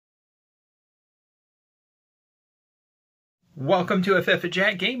Welcome to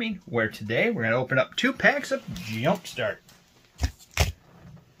Afifthofjack Gaming, where today we're going to open up 2 packs of Jumpstart.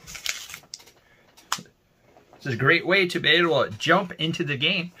 This is a great way to be able to jump into the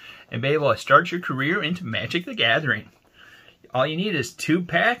game and be able to start your career into Magic the Gathering. All you need is 2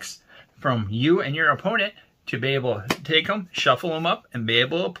 packs from you and your opponent to be able to take them, shuffle them up, and be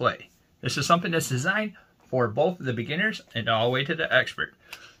able to play. This is something that's designed for both the beginners and all the way to the expert.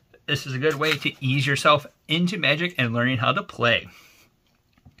 This is a good way to ease yourself into Magic and learning how to play.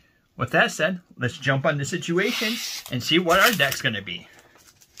 With that said, let's jump on the situation and see what our deck's going to be.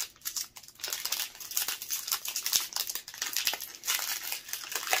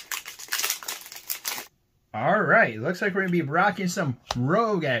 Alright, looks like we're going to be rocking some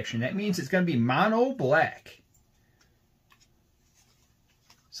rogue action. That means it's going to be mono black.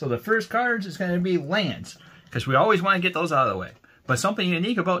 So the first cards is going to be lands, because we always want to get those out of the way. But something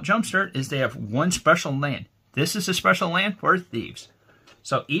unique about Jumpstart is they have one special land. This is a special land for Thieves.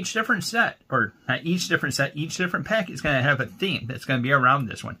 So each different set, or not each different set, each different pack is going to have a theme that's going to be around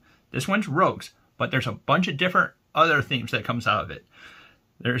this one. This one's Rogues, but there's a bunch of different other themes that comes out of it.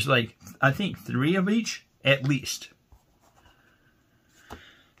 There's like, I think 3 of each, at least.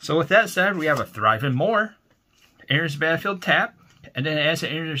 So with that said, we have a Thriving Moor. Enters the battlefield, tap, and then as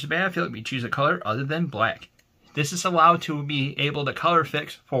it enters the battlefield, we choose a color other than black. This is allowed to be able to color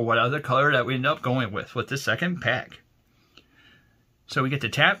fix for what other color that we end up going with the second pack. So we get to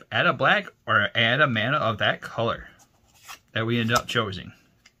tap, add a black, or add a mana of that color that we end up choosing.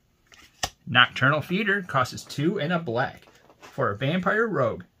 Nocturnal Feeder costs 2 and a black for a Vampire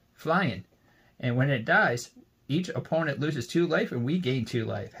Rogue, flying. And when it dies, each opponent loses 2 life and we gain 2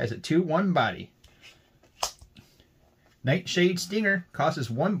 life. Has a 2/1 body. Nightshade Stinger costs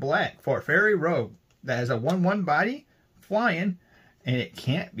 1 black for a Fairy Rogue that has a 1/1 body, flying, and it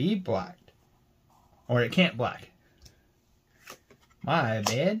can't be blocked. Or it can't block. My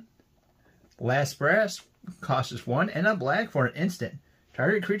bad. Last Brass costs 1 and a black for an instant.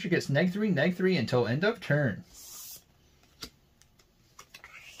 Target creature gets -3/-3 until end of turn.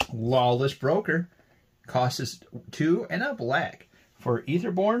 Lawless Broker costs 2 and a black for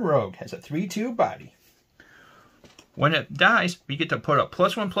Aetherborn Rogue. Has a 3/2 body. When it dies, we get to put a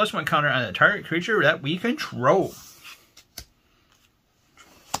 +1/+1 counter on the target creature that we control.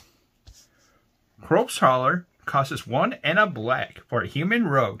 Corpse Hauler costs 1 and a black for a Human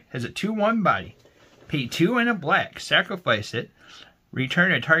Rogue. Has a 2/1 body. Pay 2 and a black. Sacrifice it.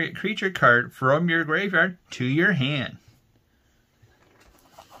 Return a target creature card from your graveyard to your hand.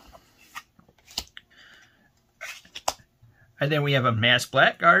 And then we have a Mass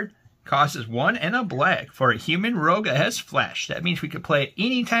Blackguard. Costs 1 and a black for a Human Rogue that has Flash. That means we could play it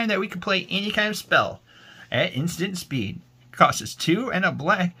any time that we could play any kind of spell at instant speed. Costs 2 and a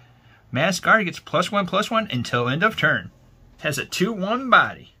black. Mass Guard gets +1/+1 until end of turn. Has a 2/1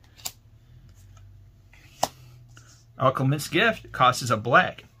 body. Alchemist's Gift costs a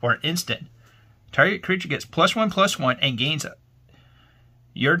black for an instant. Target creature gets +1/+1 and gains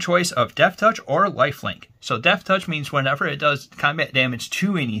your choice of Death Touch or Lifelink. So Death Touch means whenever it does combat damage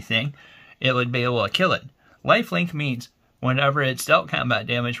to anything, it would be able to kill it. Lifelink means whenever it's dealt combat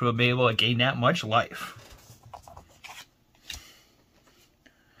damage, we'll be able to gain that much life.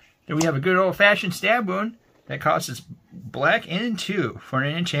 Then we have a good old-fashioned Stab Wound that costs black and 2 for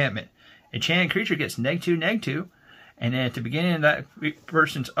an enchantment. Enchanted creature gets -2/-2, and then at the beginning of that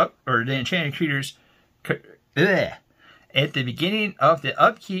person's the enchanted creature's at the beginning of the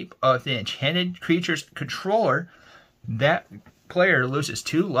upkeep of the enchanted creature's controller, that player loses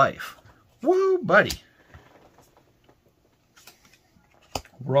 2 life. Woo, buddy!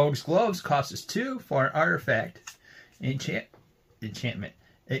 Rogue's Gloves costs 2 for an artifact. Enchantment.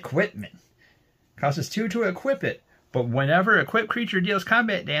 Equipment. Costs 2 to equip it, but whenever an equipped creature deals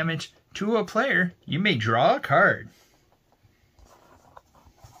combat damage to a player, you may draw a card.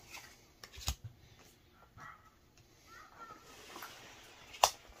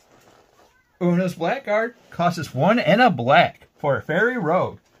 Una's Blackguard costs 1 and a black for a Fairy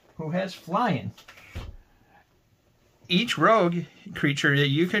Rogue who has flying. Each rogue creature that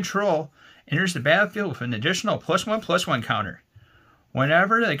you control enters the battlefield with an additional +1/+1 counter.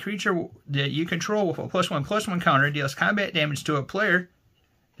 Whenever the creature that you control with a +1/+1 counter deals combat damage to a player,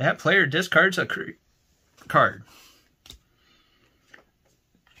 that player discards a card.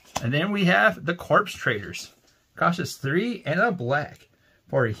 And then we have the Corpse Traders. Costs 3 and a black.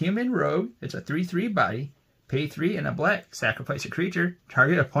 For a Human Rogue, it's a 3/3 body. Pay 3 and a black. Sacrifice a creature.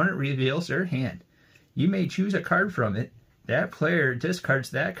 Target opponent reveals their hand. You may choose a card from it. That player discards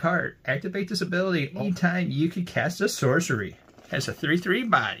that card. Activate this ability anytime you can cast a sorcery. Has a 3/3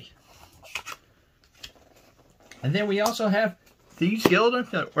 body. And then we also have Thieves Guild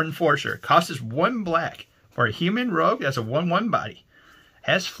Enforcer. Costs us 1 black. For a human rogue, that's a 1/1 body.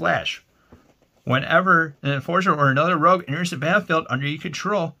 Has flash. Whenever an enforcer or another rogue enters the battlefield under your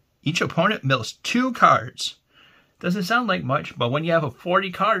control, each opponent mills 2 cards. Doesn't sound like much, but when you have a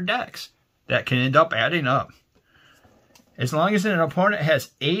 40-card deck, that can end up adding up. As long as an opponent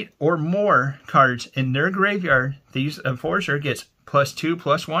has 8 or more cards in their graveyard, Thieves Enforcer gets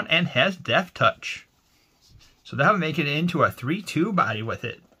 +2/+1 and has Death Touch. So that would make it into a 3/2 body with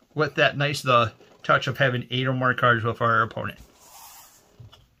it. With that nice touch of having 8 or more cards with our opponent.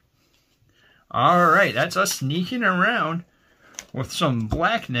 Alright, that's us sneaking around with some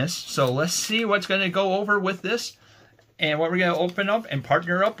blackness. So let's see what's going to go over with this. And what we're going to open up and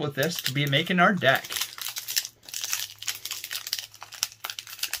partner up with this to be making our deck.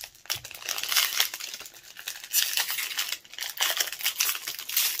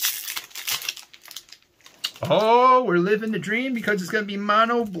 Oh, we're living the dream because it's going to be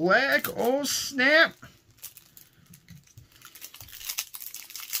mono black. Oh, snap.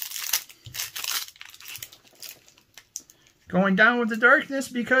 Going down with the darkness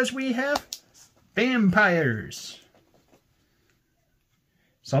because we have vampires.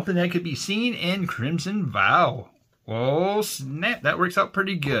 Something that could be seen in Crimson Vow. Oh, snap. That works out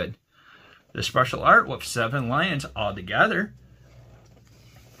pretty good. The special art with 7 lions all together.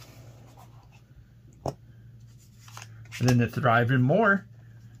 And then the Thriving More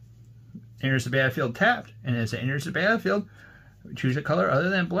enters the battlefield tapped. And as it enters the battlefield, choose a color other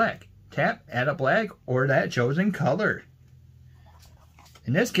than black. Tap, add a black, or that chosen color.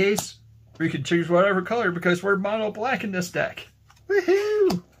 In this case, we can choose whatever color because we're mono black in this deck.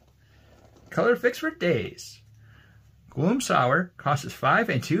 Woohoo! Color fix for days. Gloom Sour costs us 5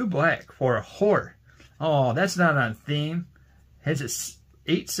 and 2 black for a whore. Oh, that's not on theme. Has a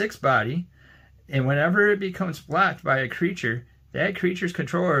 8/6 body. And whenever it becomes blocked by a creature, that creature's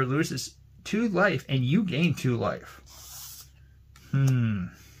controller loses 2 life and you gain 2 life.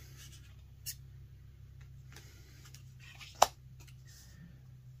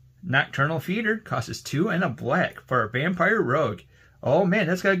 Nocturnal Feeder costs us 2 and a black for a vampire rogue. Oh man,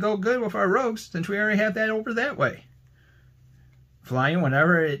 that's got to go good with our rogues since we already have that over that way. Flying,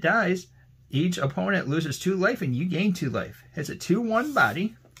 whenever it dies, each opponent loses 2 life and you gain 2 life. It's a 2/1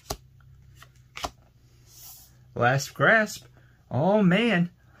 body. Last Grasp. Oh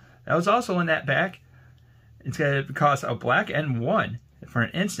man, that was also in that pack. It's going to cost a black and 1. For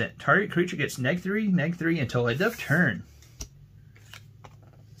an instant, target creature gets -3/-3 until end of turn.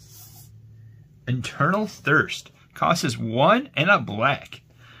 Eternal Thirst costs us 1 and a black.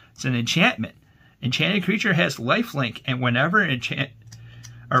 It's an enchantment. Enchanted creature has lifelink, and whenever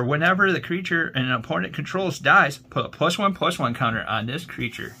the creature an opponent controls dies, put a +1/+1 counter on this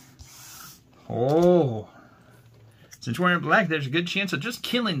creature. Oh. Since we're in black, there's a good chance of just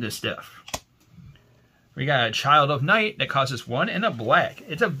killing this stuff. We got a Child of Night that costs us 1 and a black.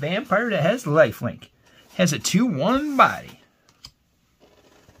 It's a vampire that has lifelink. Has a 2/1 body.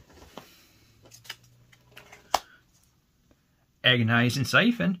 Agonizing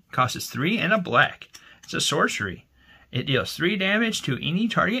Siphon costs us 3 and a black. It's a sorcery. It deals 3 damage to any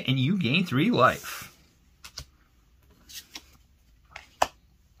target and you gain 3 life.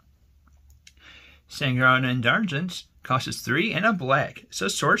 Sangron Indulgence costs us 3 and a black. It's a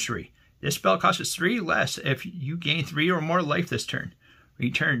sorcery. This spell costs us 3 less if you gain 3 or more life this turn.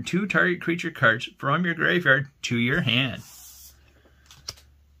 Return 2 target creature cards from your graveyard to your hand.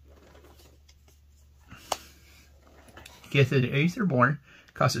 Gift of the Aetherborn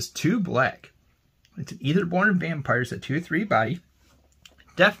costs us 2 black. It's an Aetherborn vampire. It's a 2/3 body.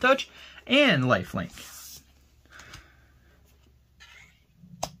 Death Touch and lifelink.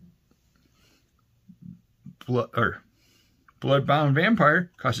 Bloodbound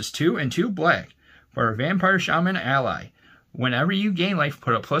Vampire costs us 2 and 2 black for a Vampire Shaman ally. Whenever you gain life,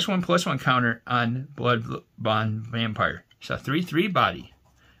 put a +1/+1 counter on Bloodbound Vampire. It's a 3/3 body.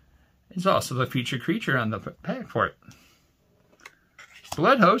 It's also the featured creature on the pack for it.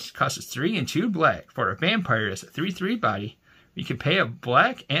 Bloodhost costs us 3 and 2 black for a vampire. It's a 3/3 body. You can pay a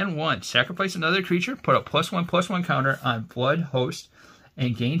black and 1. Sacrifice another creature, put a +1/+1 counter on Bloodhost,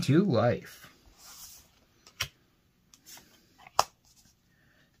 and gain 2 life.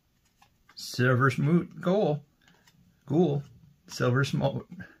 Silver Smoke Ghoul. Silver Smoke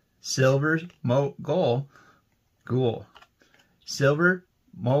Ghoul. Silver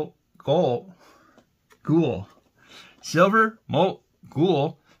Moat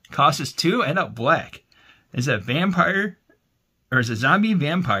Ghoul costs us 2 and a black. It's a vampire, or it's a zombie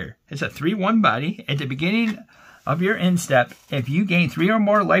vampire. It's a 3/1 body. At the beginning of your end step. If you gain 3 or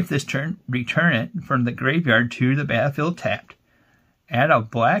more life this turn, return it from the graveyard to the battlefield tapped. Add a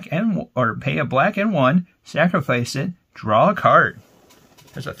black or pay a black and 1, sacrifice it, draw a card.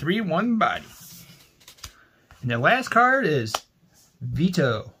 There's a 3/1 body. And the last card is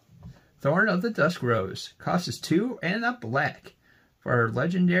Veto. Thorn of the Dusk Rose. Costs us 2 and a black for our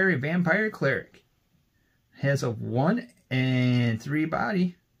legendary vampire cleric. Has a 1 and 3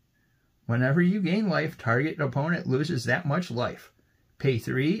 body. Whenever you gain life, target opponent loses that much life. Pay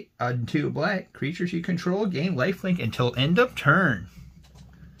 3 and 2 black. Creatures you control gain lifelink until end of turn.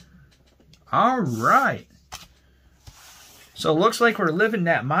 Alright. So it looks like we're living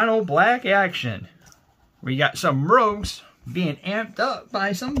that mono black action. We got some rogues being amped up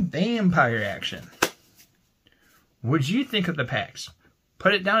by some vampire action. What do you think of the packs?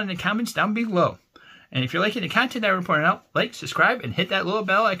 Put it down in the comments down below. And if you're liking the content that we're putting out, like, subscribe, and hit that little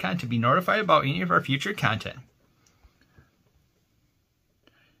bell icon to be notified about any of our future content.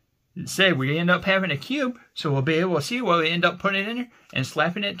 Say we end up having a cube, so we'll be able to see what we end up putting in there and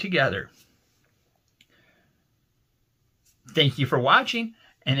slapping it together. Thank you for watching,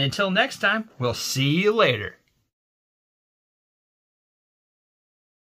 and until next time, we'll see you later.